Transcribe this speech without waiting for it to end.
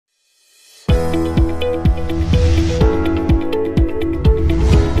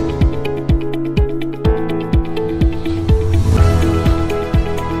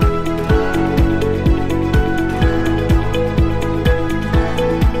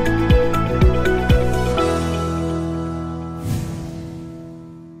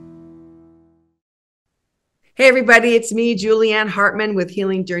everybody, it's me, Julieann Hartman with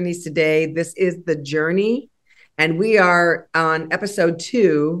Healing Journeys today. This is The Journey, and we are on episode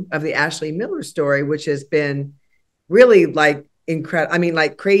 2 of the Ashley Miller story, which has been really like incredible. I mean,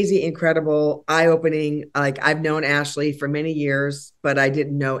 like crazy, incredible, eye-opening. Like I've known Ashley for many years, but I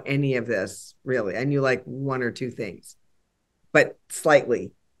didn't know any of this really. I knew like one or two things, but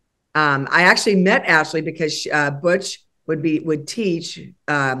slightly. I actually met Ashley because Butch would teach in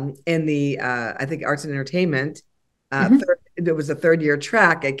the I think arts and entertainment. It was a third year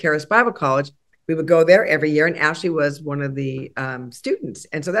track at Charis Bible College. We would go there every year, and Ashley was one of the students,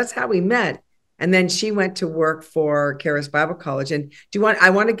 and so that's how we met. And then she went to work for Charis Bible College. And do you want? I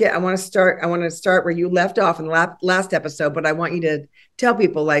want to start where you left off in the last episode, but I want you to tell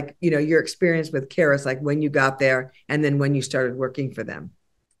people like your experience with Charis, like when you got there, and then when you started working for them.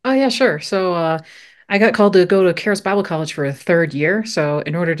 Oh yeah, sure. So I got called to go to Charis Bible College for a third year. So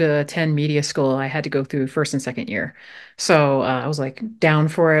in order to attend media school, I had to go through first and second year. So I was like down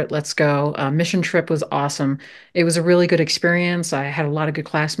for it. Let's go. Mission trip was awesome. It was a really good experience. I had a lot of good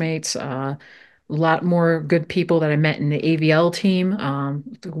classmates, a lot more good people that I met in the AVL team.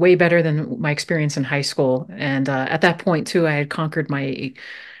 Way better than my experience in high school. And at that point too, I had conquered my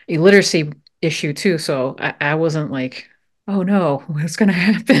illiteracy issue too. So I wasn't like, oh no, what's going to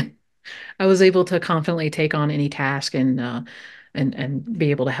happen? I was able to confidently take on any task and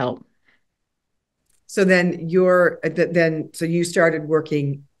be able to help. So so you started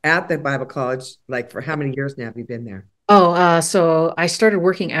working at the Bible College, like for how many years now have you been there? So I started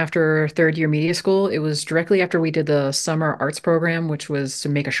working after third year media school. It was directly after we did the summer arts program, which was to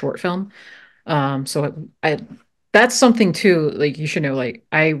make a short film. So that's something too, like you should know, like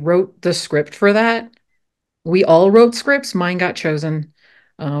I wrote the script for that. We all wrote scripts. Mine got chosen.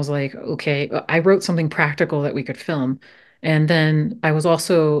 I was like, okay, I wrote something practical that we could film. And then they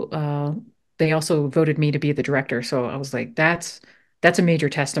also voted me to be the director. So I was like, that's a major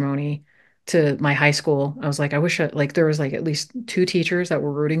testimony to my high school. I was like, like there was like at least two teachers that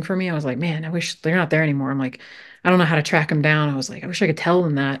were rooting for me. I was like, man, I wish they're not there anymore. I'm like, I don't know how to track them down. I was like, I wish I could tell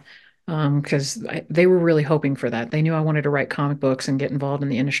them that. Because they were really hoping for that. They knew I wanted to write comic books and get involved in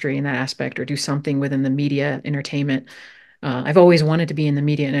the industry in that aspect or do something within the media entertainment. I've always wanted to be in the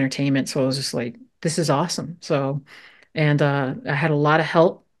media and entertainment, so I was just like, this is awesome. So, and I had a lot of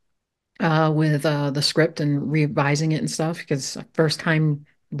help with the script and revising it and stuff because first time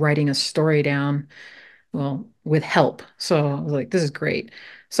writing a story down, well, with help. So I was like, this is great.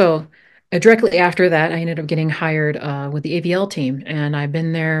 So directly after that, I ended up getting hired with the AVL team, and I've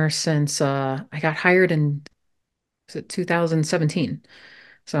been there since I got hired in was it 2017.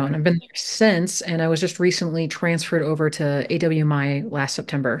 So, and I've been there since, and I was just recently transferred over to AWMI last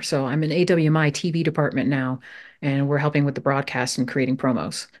September. So I'm in AWMI TV department now, and we're helping with the broadcast and creating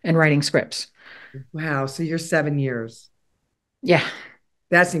promos and writing scripts. Wow, so you're 7 years. Yeah.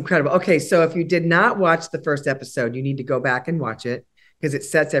 That's incredible. Okay, so if you did not watch the first episode, you need to go back and watch it because it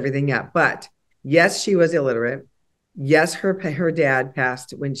sets everything up. But yes, she was illiterate. Yes, her dad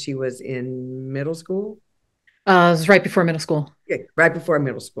passed when she was in middle school. It was right before middle school. Okay, right before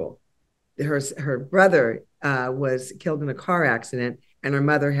middle school. Her brother was killed in a car accident, and her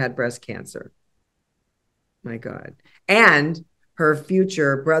mother had breast cancer. My God. And her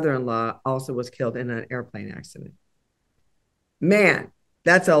future brother-in-law also was killed in an airplane accident. Man,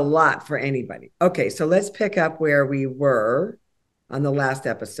 that's a lot for anybody. Okay, so let's pick up where we were on the last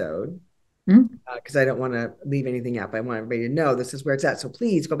episode Mhm. because I don't want to leave anything out. But I want everybody to know this is where it's at. So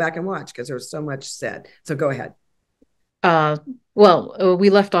please go back and watch because there was so much said. So go ahead. Uh, we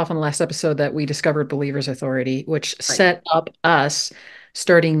left off on the last episode that we discovered Believer's Authority, which Right. set up us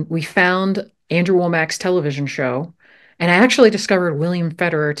starting. We found Andrew Wommack's television show, and I actually discovered William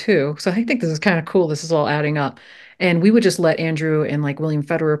Federer too. So I think this is kind of cool. This is all adding up. And we would just let Andrew and like William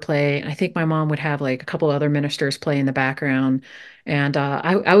Federer play. And I think my mom would have like a couple other ministers play in the background. And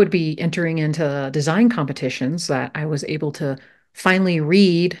I would be entering into design competitions that I was able to finally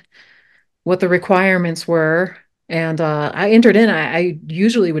read what the requirements were. And I entered in. I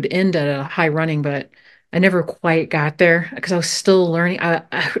usually would end at a high running, but I never quite got there because I was still learning.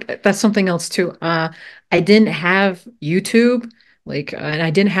 That's something else too. I didn't have YouTube, and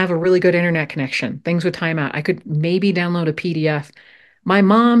I didn't have a really good internet connection. Things would time out. I could maybe download a PDF. My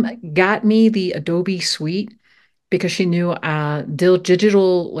mom got me the Adobe Suite because she knew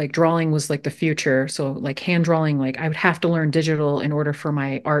digital like drawing was like the future. So like hand drawing, like I would have to learn digital in order for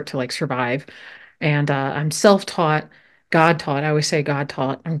my art to like survive. And I'm self-taught, God taught. I always say God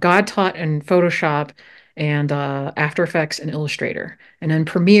taught. I'm God taught in Photoshop and After Effects and Illustrator. And then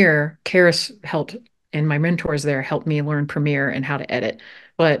Premiere, Karis helped, and my mentors there helped me learn Premiere and how to edit.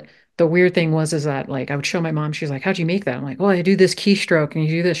 But the weird thing was is that like I would show my mom, she's like, how'd you make that? I'm like, well, I do this keystroke and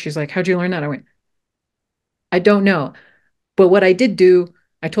you do this. She's like, how'd you learn that? I went, I don't know. But what I did do,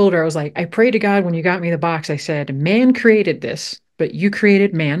 I told her, I was like, I pray to God when you got me the box. I said, man created this, but you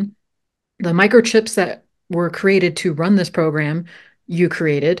created man. The microchips that were created to run this program, you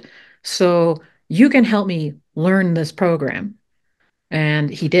created. So you can help me learn this program. And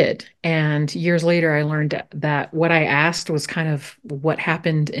he did. And years later, I learned that what I asked was kind of what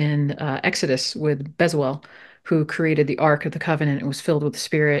happened in Exodus with Bezalel, who created the Ark of the Covenant. It was filled with the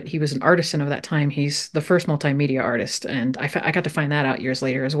Spirit. He was an artisan of that time. He's the first multimedia artist. And I got to find that out years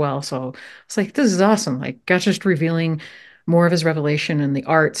later as well. So it's like, this is awesome. Like, God's just revealing more of his revelation and the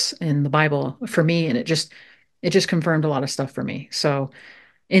arts in the Bible for me. And it just confirmed a lot of stuff for me. So,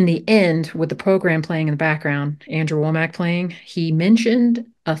 in the end, with the program playing in the background, Andrew Wommack playing, he mentioned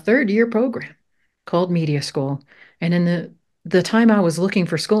a third year program called Media School. And in the time I was looking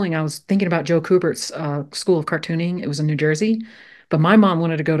for schooling, I was thinking about Joe Kubert's School of Cartooning. It was in New Jersey. But my mom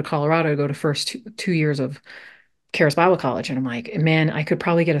wanted to go to Colorado to go to first two years of Charis Bible College. And I'm like, man, I could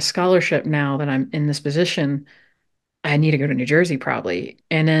probably get a scholarship now that I'm in this position. I need to go to New Jersey probably.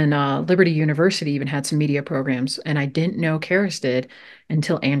 And then Liberty University even had some media programs, and I didn't know Karis did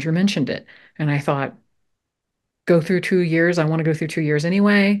until Andrew mentioned it. And I thought, go through 2 years. I want to go through 2 years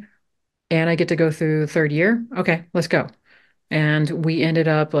anyway, and I get to go through the third year. Okay, let's go. And we ended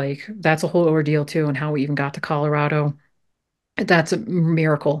up like that's a whole ordeal too, and how we even got to Colorado. That's a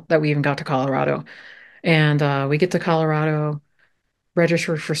miracle that we even got to Colorado. And we get to Colorado,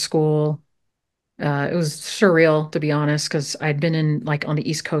 registered for school. It was surreal, to be honest, because I'd been in like on the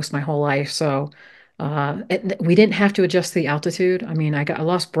East Coast my whole life. So we didn't have to adjust the altitude. I mean, I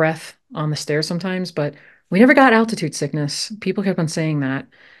lost breath on the stairs sometimes, but we never got altitude sickness. People kept on saying that.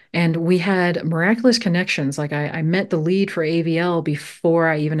 And we had miraculous connections. Like I met the lead for AVL before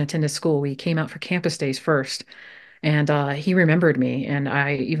I even attended school. We came out for campus days first, and he remembered me. And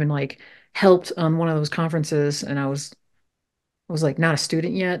I even like helped on one of those conferences, and I was like not a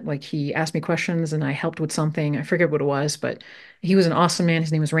student yet. Like he asked me questions and I helped with something. I forget what it was, but he was an awesome man.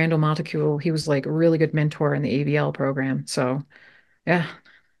 His name was Randall Montecule. He was like a really good mentor in the AVL program. So yeah.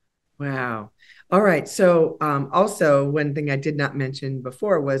 Wow. All right. So, also, one thing I did not mention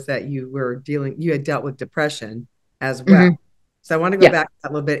before was that you had dealt with depression as well. Hmm. So, I want to go Yeah. back a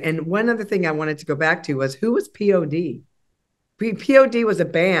little bit. And one other thing I wanted to go back to was who was POD? POD was a Oh,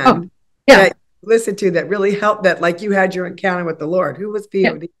 band that yeah. you listened to that really helped, that like you had your encounter with the Lord. Who was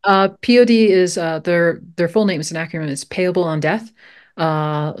Yeah. POD? POD is their full name is an acronym. It's Payable on Death.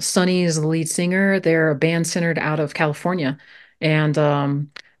 Sonny is the lead singer. They're a band centered out of California. And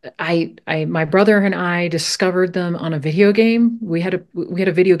my brother and I discovered them on a video game. We had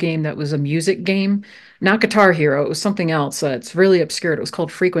a video game that was a music game, not Guitar Hero. It was something else. It's really obscure. It was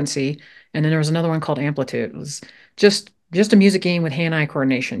called Frequency, and then there was another one called Amplitude. It was just a music game with hand-eye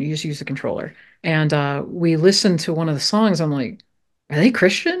coordination. You just use the controller. And we listened to one of the songs. I'm like, are they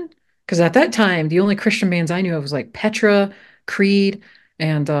Christian? Because at that time, the only Christian bands I knew of was like Petra, Creed,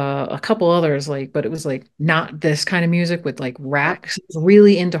 and a couple others. Like, but it was like not this kind of music with like rap. 'Cause I was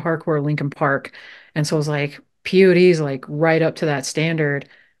really into hardcore Linkin Park, and so it was like POD's like right up to that standard.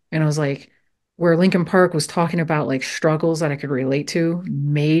 And I was like, where Linkin Park was talking about like struggles that I could relate to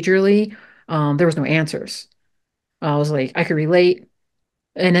majorly, there was no answers. I was like, I could relate.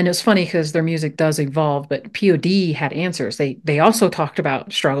 And then it's funny because their music does evolve, but POD had answers. They also talked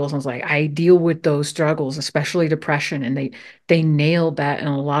about struggles. And I was like, I deal with those struggles, especially depression, and they nailed that in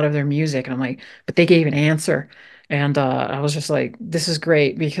a lot of their music. And I'm like, but they gave an answer, and I was just like, this is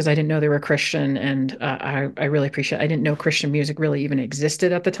great because I didn't know they were Christian, and I really appreciate. I didn't know Christian music really even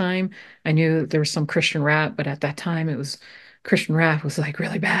existed at the time. I knew there was some Christian rap, but at that time, it was Christian rap was like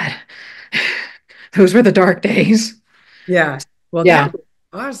really bad. Those were the dark days. Yeah. Well, that Yeah. was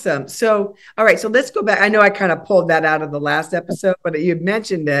awesome. So, all right. So let's go back. I know I kind of pulled that out of the last episode, but you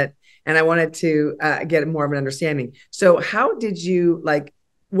mentioned it, and I wanted to get more of an understanding. So, how did you like?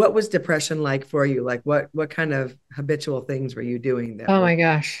 What was depression like for you? Like, what kind of habitual things were you doing that Oh were my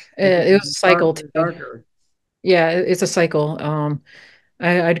gosh. like It was a cycle darker and too. darker? Yeah, it's a cycle.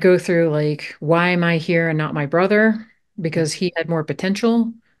 I'd go through like, why am I here and not my brother? Because he had more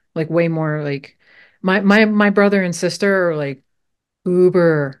potential, like way more like my brother and sister are like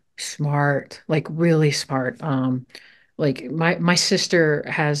uber smart, like really smart. Like my sister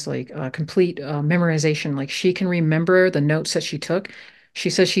has like a complete memorization. Like she can remember the notes that she took. She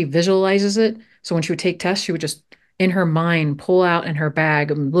says she visualizes it. So when she would take tests, she would just in her mind pull out in her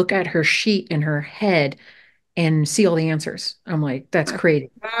bag and look at her sheet in her head and see all the answers. I'm like, that's crazy.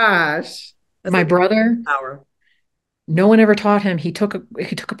 Gosh, that's My like a brother, power. No one ever taught him. He took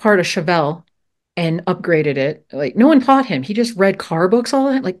apart a Chevelle and upgraded it. Like no one taught him. He just read car books all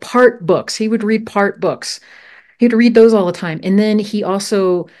the time, like part books. He would read part books. He had to read those all the time. And then he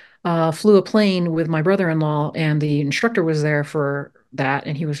also flew a plane with my brother-in-law, and the instructor was there for that.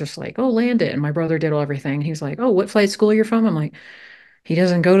 And he was just like, "Oh, land it." And my brother did everything. He's like, "Oh, what flight school you're from?" I'm like, "He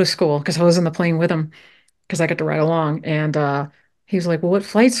doesn't go to school," because I was in the plane with him because I got to ride along. And he was like, "Well, what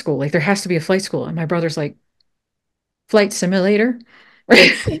flight school? Like, there has to be a flight school." And my brother's like, "Flight simulator." Oh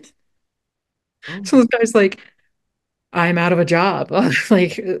So my, this guy's like, I'm out of a job.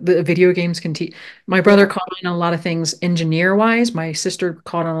 Like the video games can teach. My brother yeah. caught on a lot of things engineer wise. My sister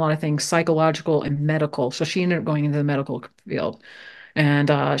caught on a lot of things psychological and medical. So she ended up going into the medical field.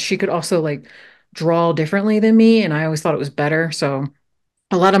 And she could also like draw differently than me. And I always thought it was better. So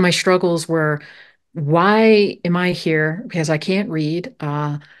a lot of my struggles were, why am I here? Because I can't read.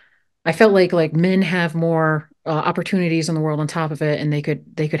 I felt like men have more opportunities in the world on top of it, and they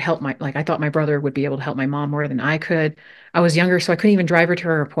could help my like I thought my brother would be able to help my mom more than I could. I was younger, so I couldn't even drive her to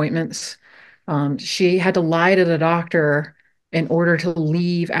her appointments. She had to lie to the doctor in order to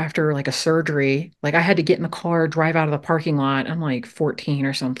leave after like a surgery. Like I had to get in the car, drive out of the parking lot. I'm like 14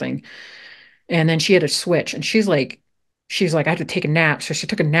 or something. And then she had to switch. And she's like, I had to take a nap. So she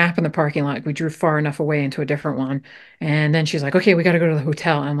took a nap in the parking lot. We drew far enough away into a different one. And then she's like, okay, we got to go to the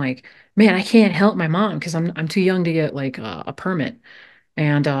hotel. I'm like, man, I can't help my mom because I'm too young to get like a permit.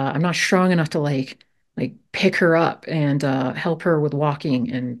 And I'm not strong enough to like pick her up and help her with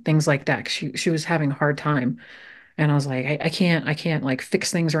walking and things like that. 'Cause she was having a hard time. And I was like, I can't like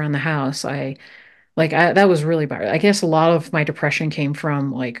fix things around the house. That was really bad. I guess a lot of my depression came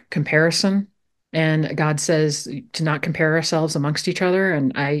from like comparison. And God says to not compare ourselves amongst each other.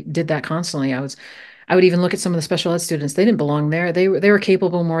 And I did that constantly. I would even look at some of the special ed students. They didn't belong there. They were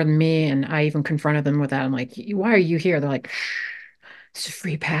capable more than me. And I even confronted them with that. I'm like, why are you here? They're like, shh, it's a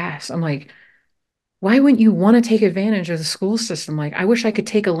free pass. I'm like, why wouldn't you want to take advantage of the school system? Like, I wish I could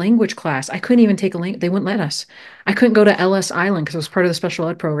take a language class. I couldn't even take a language. They wouldn't let us. I couldn't go to Ellis Island because it was part of the special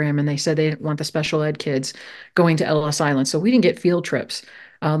ed program, and they said they didn't want the special ed kids going to Ellis Island. So we didn't get field trips.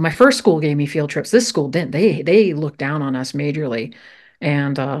 My first school gave me field trips. This school didn't. They looked down on us majorly,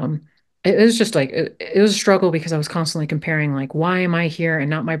 and it was just like it was a struggle because I was constantly comparing, like, why am I here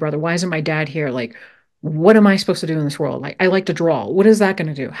and not my brother? Why isn't my dad here? Like, what am I supposed to do in this world? Like, I like to draw. What is that going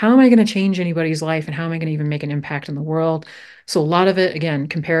to do? How am I going to change anybody's life? And how am I going to even make an impact in the world? So a lot of it, again,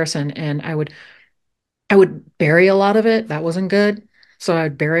 comparison. And I would bury a lot of it. That wasn't good. So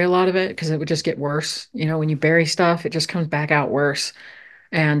I'd bury a lot of it because it would just get worse. You know, when you bury stuff, it just comes back out worse.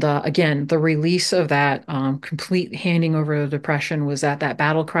 And again, the release of that complete handing over of depression was at that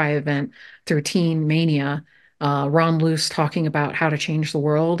battle cry event through Teen Mania. Ron Luce talking about how to change the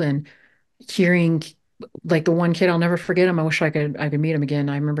world and hearing like the one kid, I'll never forget him. I wish I could meet him again.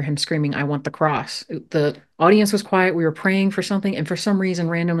 I remember him screaming, "I want the cross." The audience was quiet. We were praying for something, and for some reason,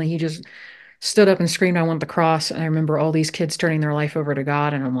 randomly, he just stood up and screamed, "I want the cross." And I remember all these kids turning their life over to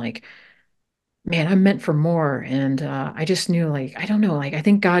God, and I'm like, man, I'm meant for more. And I just knew, like, I don't know, like I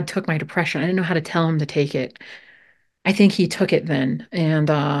think God took my depression. I didn't know how to tell him to take it. I think he took it then.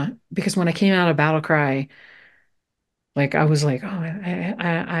 And because when I came out of Battle Cry, like I was like, oh,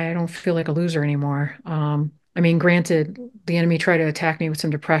 I don't feel like a loser anymore. I mean, granted, the enemy tried to attack me with some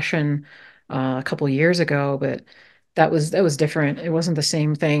depression a couple of years ago, but that was different. It wasn't the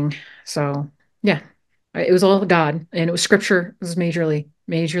same thing. So yeah, it was all God, and it was Scripture. It was majorly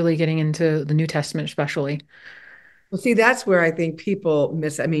getting into the New Testament, especially. Well, see, that's where I think people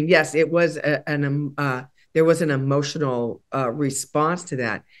miss. I mean, yes, it was there was an emotional response to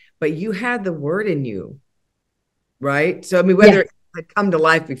that, but you had the word in you, right? So, I mean, Yeah, whether it had come to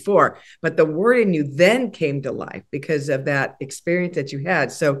life before, but the word in you then came to life because of that experience that you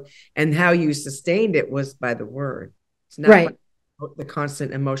had. So, and how you sustained it was by the word. It's not by right. the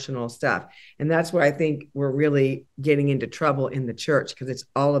constant emotional stuff. And that's where I think we're really getting into trouble in the church because it's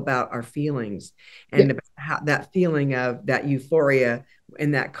all about our feelings Yeah, and about how, that feeling of that euphoria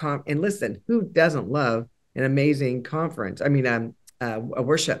in that and listen, who doesn't love an amazing conference? I mean, a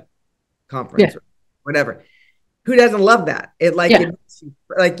worship yeah, conference or whatever. Who doesn't love that? yeah. It makes you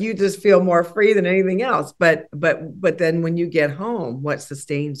like you just feel more free than anything else. But then when you get home, what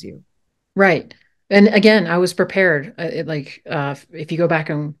sustains you? Right. And again, I was prepared. If you go back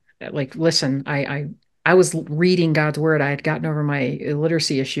and like listen, I was reading God's word. I had gotten over my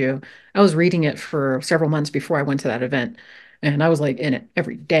illiteracy issue. I was reading it for several months before I went to that event, and I was like in it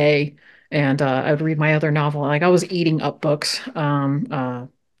every day. And I would read my other novel. Like I was eating up books.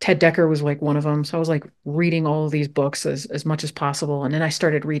 Ted Decker was like one of them. So I was like reading all of these books as much as possible. And then I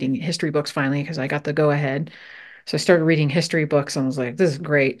started reading history books finally because I got the go ahead. So I started reading history books and I was like, this is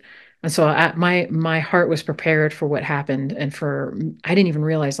great. And so my heart was prepared for what happened. And for, I didn't even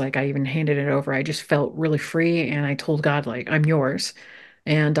realize like I even handed it over. I just felt really free. And I told God, like, I'm yours.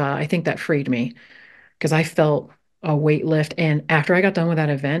 And I think that freed me because I felt a weight lift. And after I got done with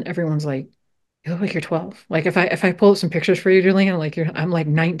that event, everyone's like, you look like you're 12. Like if I pull up some pictures for you, Julian, like I'm like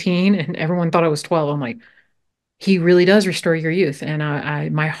 19 and everyone thought I was 12. I'm like, he really does restore your youth.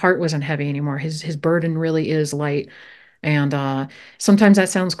 And my heart wasn't heavy anymore. His burden really is light. And sometimes that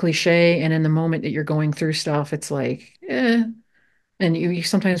sounds cliche. And in the moment that you're going through stuff, it's like, eh. And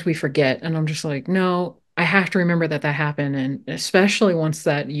sometimes we forget. And I'm just like, no, I have to remember that that happened. And especially once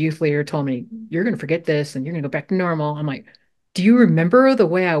that youth leader told me, you're going to forget this and you're going to go back to normal. I'm like, do you remember the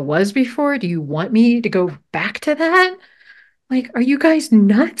way I was before? Do you want me to go back to that? Like, are you guys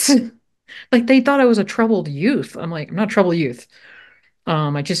nuts? Like they thought I was a troubled youth. I'm like, I'm not a troubled youth.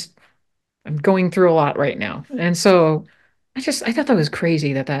 I'm going through a lot right now. And so I thought that was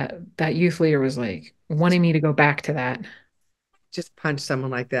crazy that that youth leader was like wanting me to go back to that. Just punch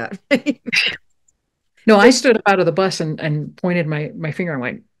someone like that. No, I stood up out of the bus and pointed my finger. I'm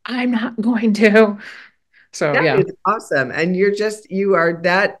like, I'm not going to. So That yeah. is awesome. And you are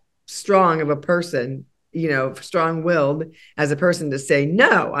that strong of a person, strong-willed as a person to say,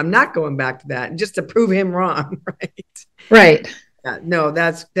 no, I'm not going back to that. And just to prove him wrong, right? Right. Yeah, no,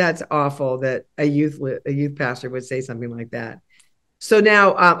 that's awful that a youth pastor would say something like that. So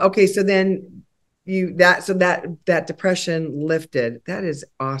now, okay, so then that depression lifted. That is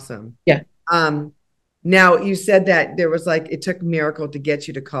awesome. Yeah. Um, Now you said that there was like it took a miracle to get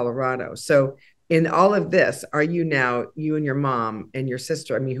you to Colorado. So in all of this, are you now you and your mom and your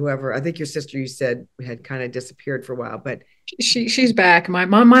sister? I mean, whoever. I think your sister you said had kind of disappeared for a while, but She's back. My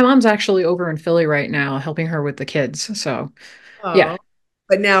mom's actually over in Philly right now helping her with the kids. So yeah. oh,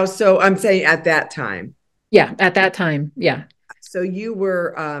 but now, so I'm saying at that time. Yeah, at that time, yeah. So you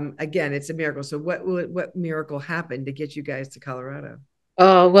were again, it's a miracle. So what miracle happened to get you guys to Colorado?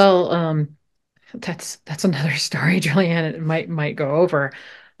 Well, that's another story, Julianne. It might go over.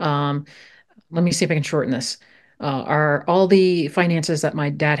 Um, Let me see if I can shorten this. Our all the finances that my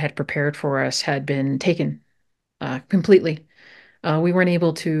dad had prepared for us had been taken completely. We weren't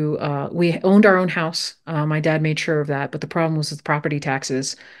able to. We owned our own house. My dad made sure of that, but the problem was with property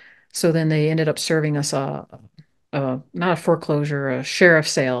taxes. So then they ended up serving us a not a foreclosure, a sheriff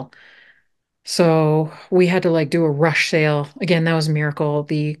sale. So we had to like do a rush sale. Again, that was a miracle.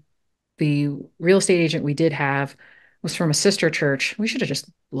 The real estate agent we did have was from a sister church. We should have just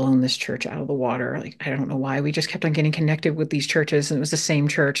blown this church out of the water. Like, I don't know why. We just kept on getting connected with these churches, and it was the same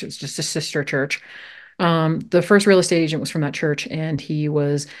church. It was just a sister church. The first real estate agent was from that church, and he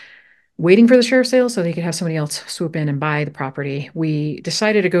was waiting for the sheriff's sale so they could have somebody else swoop in and buy the property. We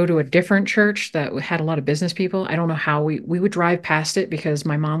decided to go to a different church that had a lot of business people. I don't know how we would drive past it because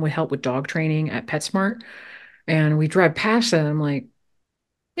my mom would help with dog training at PetSmart, and we drive past it. And I'm like,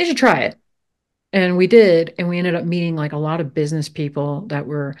 they should try it. And we did, and we ended up meeting like a lot of business people that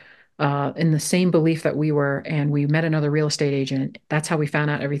were in the same belief that we were. And we met another real estate agent. That's how we found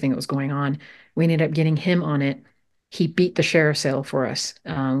out everything that was going on. We ended up getting him on it. He beat the sheriff's sale for us.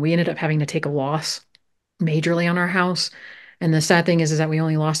 We ended up having to take a loss majorly on our house. And the sad thing is that we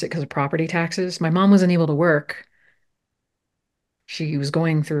only lost it because of property taxes. My mom wasn't able to work. She was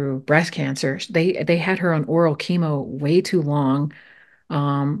going through breast cancer. They had her on oral chemo way too long.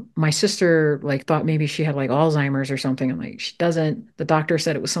 My sister like thought maybe she had like Alzheimer's or something. I'm like, she doesn't. The doctor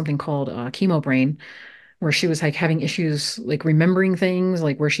said it was something called chemo brain, where she was like having issues like remembering things,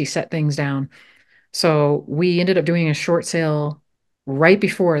 like where she set things down. So we ended up doing a short sale right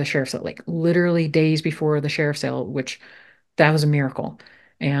before the sheriff's sale, like literally days before the sheriff's sale, which that was a miracle.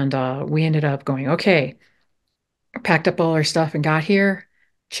 And we ended up going, okay, packed up all our stuff and got here.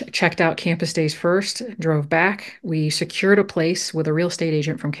 Checked out campus days first, drove back. We secured a place with a real estate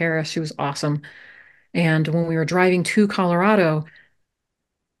agent from Kara. She was awesome. And when we were driving to Colorado,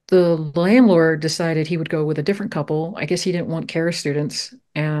 the landlord decided he would go with a different couple. I guess he didn't want Kara students.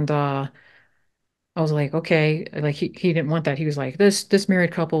 And I was like, okay, like he didn't want that. He was like, this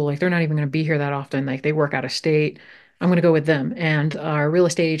married couple, like they're not even going to be here that often. Like they work out of state. I'm going to go with them. And our real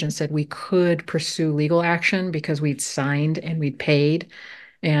estate agent said we could pursue legal action because we'd signed and we'd paid.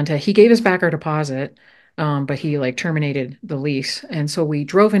 And he gave us back our deposit, but he like terminated the lease. And so we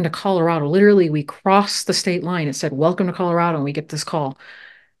drove into Colorado. Literally, we crossed the state line. It said, "Welcome to Colorado," and we get this call.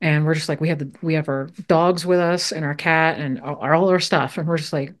 And we're just like, we have our dogs with us and our cat and all our stuff. And we're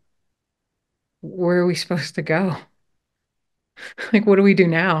just like, where are we supposed to go? Like, what do we do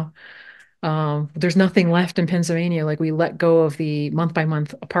now? There's nothing left in Pennsylvania. Like we let go of the month by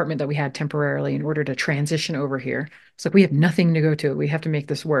month apartment that we had temporarily in order to transition over here. It's like we have nothing to go to. We have to make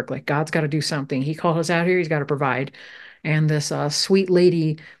this work. Like God's got to do something. He called us out here. He's got to provide. And this sweet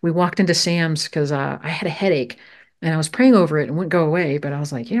lady, we walked into Sam's because I had a headache and I was praying over it and wouldn't go away. But I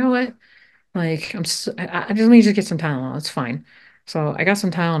was like, you know what? Like I just need to get some Tylenol. It's fine. So I got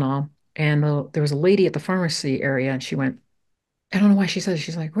some Tylenol, and there was a lady at the pharmacy area, and she went, I don't know why she said,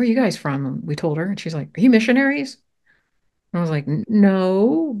 she's like, where are you guys from? And we told her, and she's like, are you missionaries? And I was like,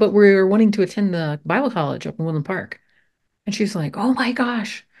 no, but we're wanting to attend the Bible college up in Woodland Park. And she's like, oh my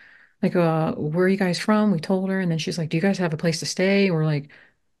gosh, like, where are you guys from? We told her, and then she's like, do you guys have a place to stay? And we're like,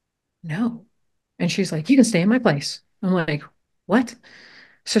 no. And she's like, you can stay in my place. I'm like, what?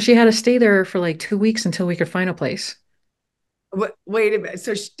 So she had to stay there for like 2 weeks until we could find a place. Wait a minute.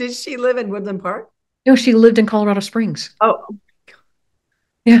 So did she live in Woodland Park? You know, she lived in Colorado Springs. Oh,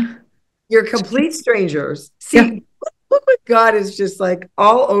 Yeah. you're complete strangers. Yeah. See, look what God is just like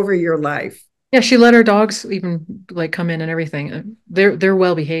all over your life. Yeah, she let her dogs even like come in and everything. They're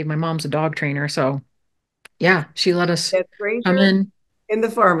well behaved. My mom's a dog trainer, so yeah, she let us That come stranger in. in the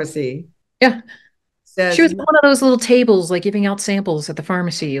pharmacy Yeah. She says was at one of those little tables like giving out samples at the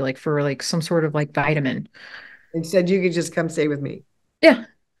pharmacy, like for like some sort of like vitamin. and said you could just come stay with me. Yeah.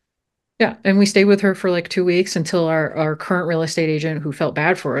 Yeah. And we stayed with her for like 2 weeks until our current real estate agent who felt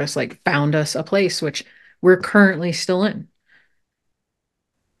bad for us like found us a place which we're currently still in.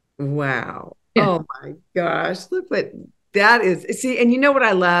 Wow. Yeah. Oh my gosh. Look what that is. See, and you know what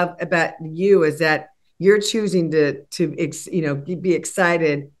I love about you is that you're choosing to be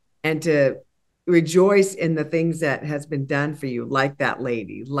excited and to rejoice in the things that has been done for you, like that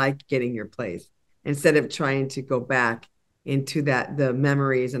lady, like getting your place, instead of trying to go back into the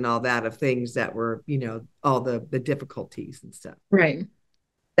memories and all that of things that were, all the difficulties and stuff. Right.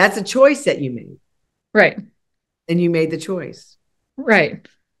 That's a choice that you made, Right. and you made the choice. Right.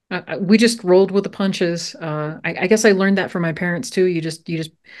 We just rolled with the punches. I guess I learned that from my parents too.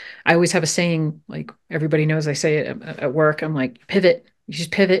 I always have a saying, like everybody knows I say it at work. I'm like, pivot. You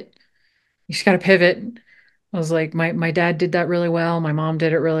just pivot. You just got to pivot. I was like, my dad did that really well. My mom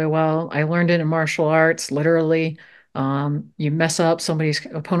did it really well. I learned it in martial arts, literally. You mess up, somebody's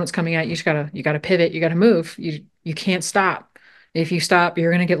opponent's coming at you. You gotta pivot. You gotta move. You can't stop. If you stop,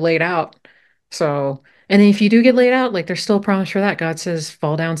 you're gonna get laid out. So, and then if you do get laid out, like there's still a promise for that. God says,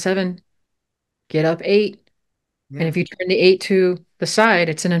 fall down 7, get up 8. And Yeah. if you turn the 8 to the side,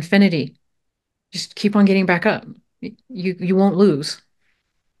 it's an infinity. Just keep on getting back up. You won't lose.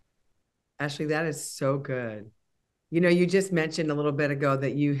 Ashley, that is so good. You just mentioned a little bit ago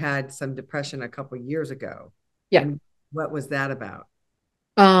that you had some depression a couple years ago. Yeah. And what was that about?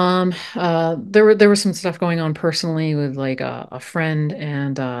 There was some stuff going on personally with like a friend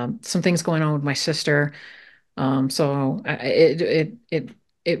and some things going on with my sister. So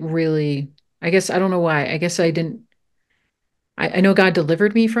it really, I guess I don't know why. I guess I didn't. I know God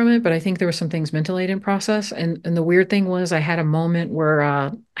delivered me from it, but I think there were some things mentally I didn't process. And the weird thing was, I had a moment where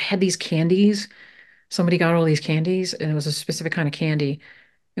I had these candies. Somebody got all these candies, and it was a specific kind of candy.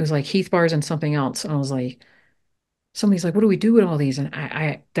 It was like Heath bars and something else. And I was like, somebody's like, what do we do with all these?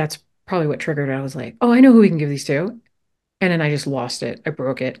 And that's probably what triggered it. I was like, oh, I know who we can give these to. And then I just lost it. I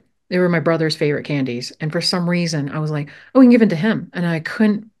broke it. They were my brother's favorite candies. And for some reason, I was like, oh, we can give it to him. And I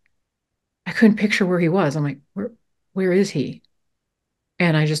couldn't picture where he was. I'm like, where is he?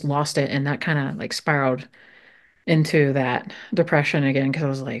 And I just lost it. And that kind of like spiraled into that depression again. Cause I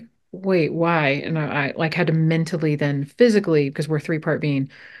was like, wait, why? And I like had to mentally then physically, because we're three-part being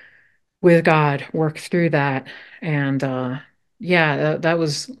with God, work through that. And yeah, that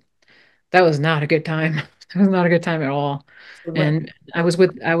was not a good time. It was not a good time at all. So what? And I was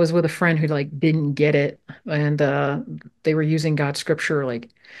with a friend who like didn't get it, and they were using God's scripture like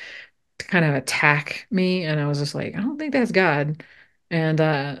to kind of attack me, and I was just like, I don't think that's God. And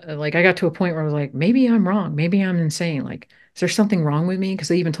like I got to a point where I was like, maybe I'm wrong, maybe I'm insane. Like, is there something wrong with me? Because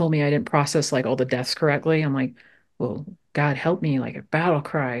they even told me I didn't process like all the deaths correctly. I'm like, well, God help me, like a battle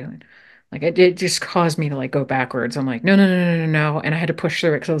cry. Like it just caused me to like go backwards. I'm like, no, no, no, no, no, no. And I had to push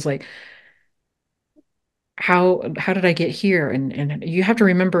through it because I was like, how did I get here? And you have to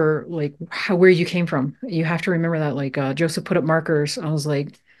remember like where you came from. You have to remember that like Joseph put up markers. I was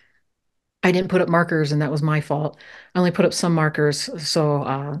like, I didn't put up markers and that was my fault. I only put up some markers,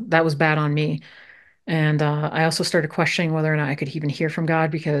 so that was bad on me. And I also started questioning whether or not I could even hear from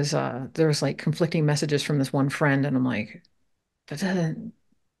God because there was like conflicting messages from this one friend, and I'm like, that doesn't.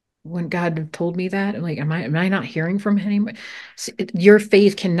 When God told me that, I'm like, am I not hearing from him? Your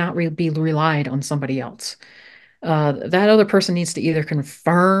faith cannot be relied on somebody else. That other person needs to either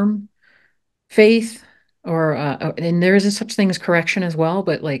confirm faith or and there is such thing as correction as well,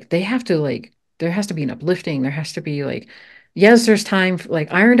 but like they have to like there has to be an uplifting. There has to be like yes, there's time for,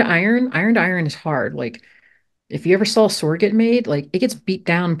 like iron to iron. Iron to iron is hard. Like if you ever saw a sword get made, like it gets beat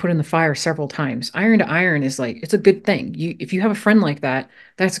down and put in the fire several times. Iron to iron is like it's a good thing. You if you have a friend like that,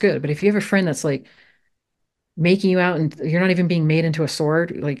 that's good. But if you have a friend that's like making you out and you're not even being made into a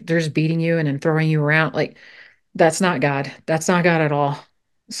sword, like they're just beating you and then throwing you around, like that's not God. That's not God at all.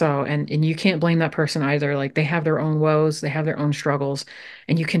 So, and you can't blame that person either. Like they have their own woes, they have their own struggles,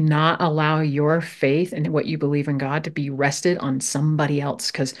 and you cannot allow your faith and what you believe in God to be rested on somebody else.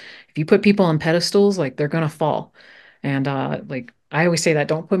 Because if you put people on pedestals, like they're gonna fall. And like I always say that,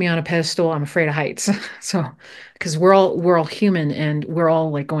 don't put me on a pedestal. I'm afraid of heights. So, because we're all human and we're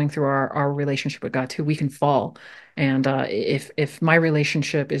all like going through our relationship with God too. We can fall. And if my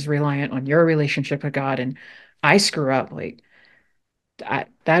relationship is reliant on your relationship with God and I screw up, like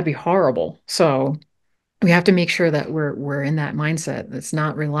that'd be horrible. So we have to make sure that we're in that mindset that's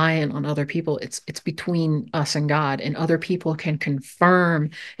not reliant on other people. It's between us and God, and other people can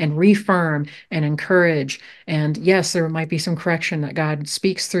confirm and reaffirm and encourage. And yes, there might be some correction that God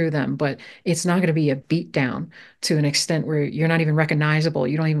speaks through them, but it's not going to be a beat down to an extent where you're not even recognizable.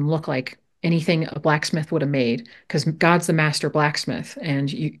 You don't even look like anything a blacksmith would have made because God's the master blacksmith,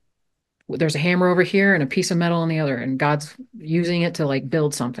 and you there's a hammer over here and a piece of metal on the other, and God's using it to like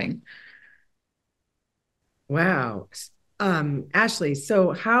build something. Wow. Ashley,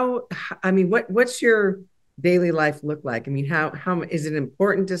 so I mean, what's your daily life look like? I mean, how is it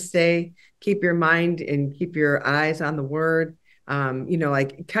important to keep your mind and keep your eyes on the word?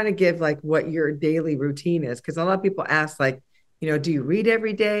 Like kind of give like what your daily routine is. Because a lot of people ask, like, do you read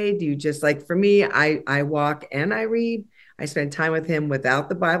every day? Do you just like for me, I walk and I read. I spend time with him without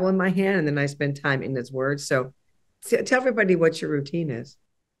the Bible in my hand, and then I spend time in his word. So tell everybody what your routine is.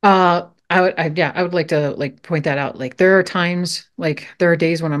 Yeah, I would like to like point that out. Like there are times, like there are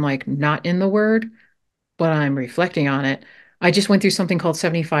days when I'm like not in the word, but I'm reflecting on it. I just went through something called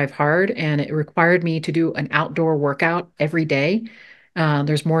 75 Hard, and it required me to do an outdoor workout every day.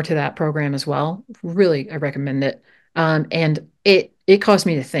 There's more to that program as well. Really, I recommend it. And it caused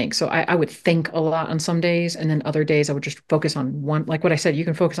me to think. So I would think a lot on some days, and then other days I would just focus on one. Like what I said, you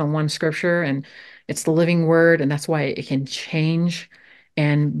can focus on one scripture, and it's the living word, and that's why it can change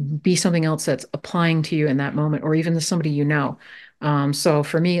and be something else that's applying to you in that moment, or even to somebody you know. So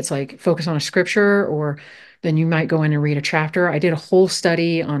for me, it's like focus on a scripture, or then you might go in and read a chapter. I did a whole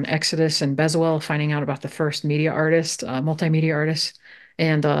study on Exodus and Bezalel, finding out about the first media artist, multimedia artist,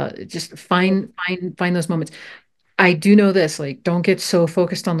 and just find those moments. I do know this, like, don't get so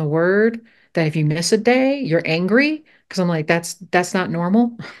focused on the word that if you miss a day, you're angry. Because I'm like, that's not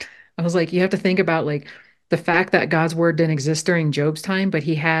normal. I was like, you have to think about like the fact that God's word didn't exist during Job's time, but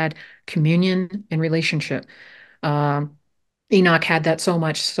he had communion and relationship. Um, Enoch had that so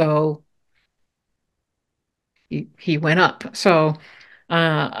much so he went up. So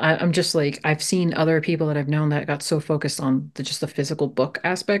I'm just like I've seen other people that I've known that got so focused on just the physical book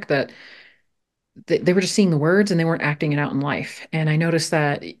aspect that they were just seeing the words and they weren't acting it out in life. And I noticed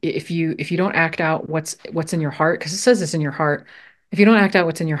that if you don't act out what's in your heart, because it says it's in your heart, if you don't act out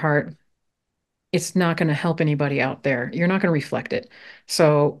what's in your heart, it's not going to help anybody out there. You're not going to reflect it.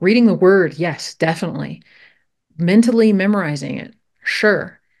 So reading the word, yes, definitely mentally memorizing it,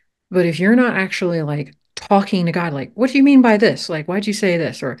 sure. But if you're not actually like talking to God, like, what do you mean by this? Like, why'd you say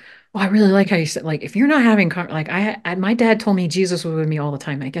this? Or, oh, I really like how you said, like, if you're not having, like, my dad told me Jesus was with me all the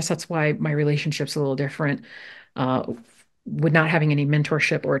time. I guess that's why my relationship's a little different. Uh, with not having any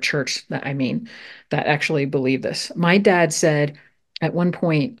mentorship or a church that actually believe this. My dad said at one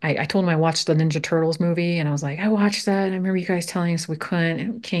point, I told him I watched the Ninja Turtles movie and I was like, I watched that. And I remember you guys telling us we couldn't,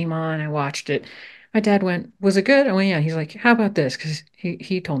 and it came on, I watched it. My dad went, was it good? I went, yeah. He's like, how about this? Because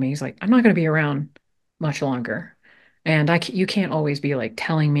he told me, he's like, I'm not going to be around much longer. And you can't always be like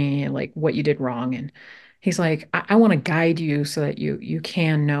telling me like what you did wrong. And he's like, I want to guide you so that you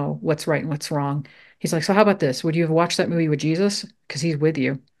can know what's right and what's wrong. He's like, so how about this? Would you have watched that movie with Jesus? Because he's with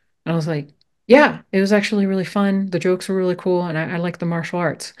you. And I was like, yeah, it was actually really fun. The jokes were really cool. And I liked the martial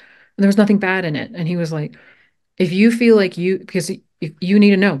arts. And there was nothing bad in it. And he was like, if you feel like because if you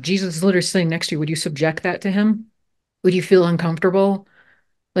need to know, Jesus is literally sitting next to you, would you subject that to him? Would you feel uncomfortable?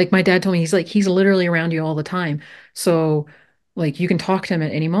 Like my dad told me, he's like, he's literally around you all the time. So like you can talk to him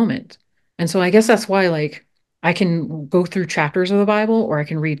at any moment. And so I guess that's why like I can go through chapters of the Bible or I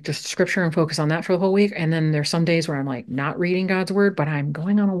can read just scripture and focus on that for the whole week. And then there's some days where I'm like not reading God's word, but I'm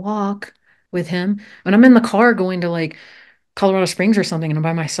going on a walk with him. And I'm in the car going to like Colorado Springs or something and I'm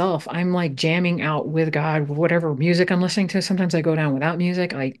by myself, I'm like jamming out with God, whatever music I'm listening to. Sometimes I go down without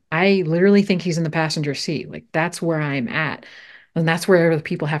music. I literally think he's in the passenger seat. Like that's where I'm at. And that's where the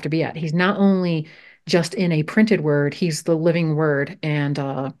people have to be at. He's not only just in a printed word, he's the living word. And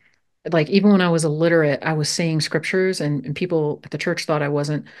like even when I was illiterate, I was saying scriptures and people at the church thought I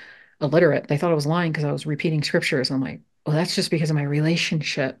wasn't illiterate. They thought I was lying because I was repeating scriptures. I'm like, well, that's just because of my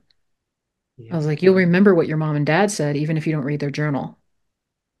relationship. I Yeah. was like, you'll remember what your mom and dad said, even if you don't read their journal.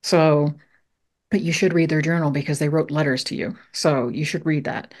 So, but you should read their journal because they wrote letters to you. So you should read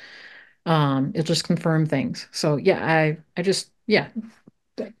that. It'll just confirm things. So yeah, I just, yeah,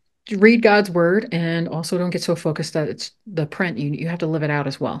 read God's word and also don't get so focused that it's the print. You have to live it out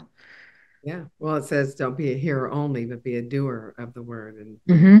as well. Yeah. Well, it says don't be a hearer only, but be a doer of the word. And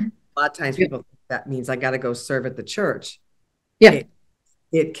Hmm. a lot of times Yep. people think that means I got to go serve at the church. Yeah.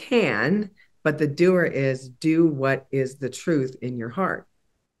 It can, but the doer is do what is the truth in your heart.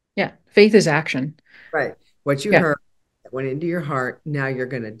 Yeah. Faith is action. Right. What you Yeah. heard that went into your heart, now you're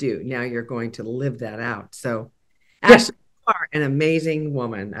going to do. Now you're going to live that out. So, Yeah. Ashley, you are an amazing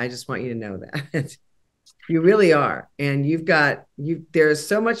woman. I just want you to know that. You really are. And there's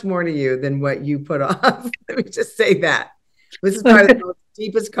so much more to you than what you put off. Let me just say that. This is probably the most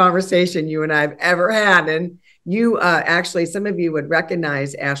deepest conversation you and I have ever had. And you actually, some of you would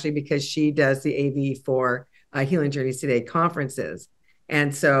recognize Ashley because she does the AV for Healing Journeys Today conferences.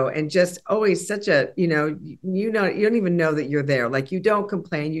 And so, and just always such a, you don't even know that you're there. Like you don't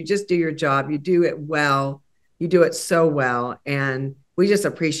complain. You just do your job. You do it well. You do it so well. And we just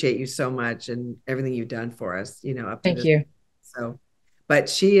appreciate you so much and everything you've done for us, up to Thank this. you. So, but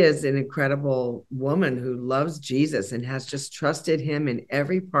she is an incredible woman who loves Jesus and has just trusted him in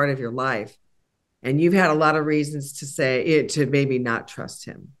every part of your life. And you've had a lot of reasons to say it, to maybe not trust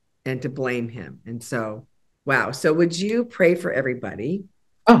him and to blame him. And so, wow. So would you pray for everybody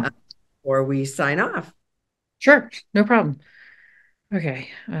Oh, before we sign off? sure. No problem. Okay.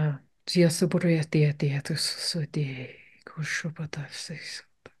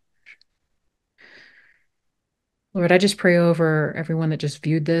 Lord, I just pray over everyone that just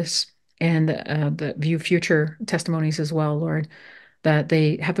viewed this and that view future testimonies as well, Lord, that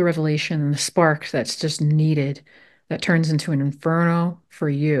they have the revelation and the spark that's just needed that turns into an inferno for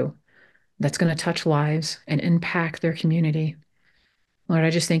you that's going to touch lives and impact their community. Lord, I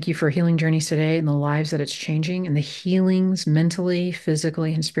just thank you for healing journeys today and the lives that it's changing and the healings mentally,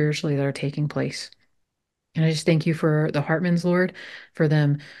 physically, and spiritually that are taking place. And I just thank you for the Hartmans, Lord, for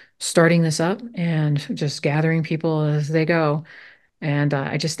them starting this up and just gathering people as they go. And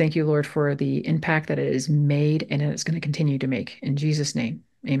I just thank you, Lord, for the impact that it has made and it's going to continue to make. In Jesus' name,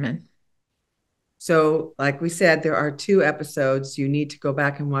 amen. So, like we said, there are 2 episodes. You need to go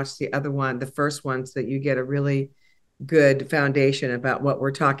back and watch the other one, the first one, so that you get a really good foundation about what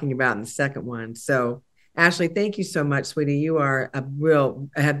we're talking about in the second one. So, Ashley, thank you so much, sweetie. You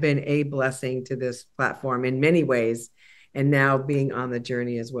have been a blessing to this platform in many ways, and now being on the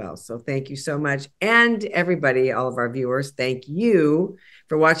journey as well. So, thank you so much. And everybody, all of our viewers, thank you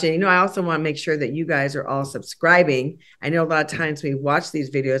for watching. I also want to make sure that you guys are all subscribing. I know a lot of times we watch these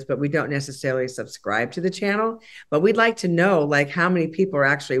videos, but we don't necessarily subscribe to the channel. But we'd like to know, like, how many people are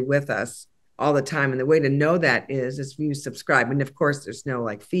actually with us all the time. And the way to know that is if you subscribe. And of course, there's no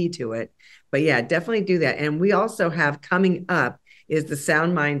like fee to it. But yeah, definitely do that. And we also have coming up is the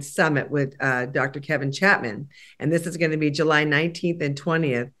Sound Mind Summit with Dr. Kevin Chapman. And this is going to be July 19th and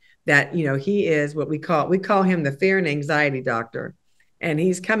 20th. That, he is what we call him the fear and anxiety doctor. And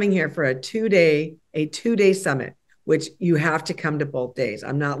he's coming here for a 2-day summit, which you have to come to both days.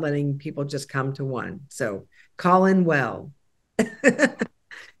 I'm not letting people just come to one. So call in well.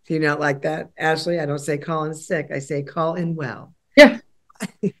 Do you not like that, Ashley? I don't say call in sick. I say call in well. Yeah.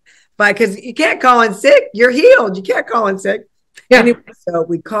 But because you can't call in sick, you're healed. You can't call in sick. Yeah. Anyway, so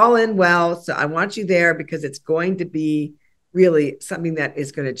we call in well. So I want you there because it's going to be really something that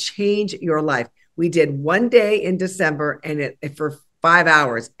is going to change your life. We did 1 day in December and it for 5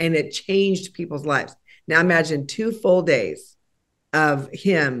 hours and it changed people's lives. Now imagine 2 full days of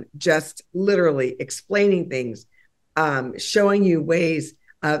him just literally explaining things, showing you ways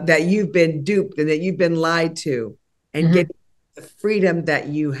that you've been duped and that you've been lied to, and getting the freedom that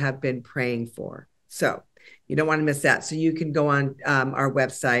you have been praying for. So you don't want to miss that. So you can go on our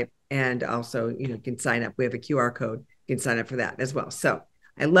website and also, you can sign up. We have a QR code. You can sign up for that as well. So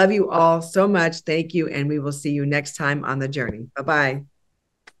I love you all so much. Thank you. And we will see you next time on the journey. Bye-bye.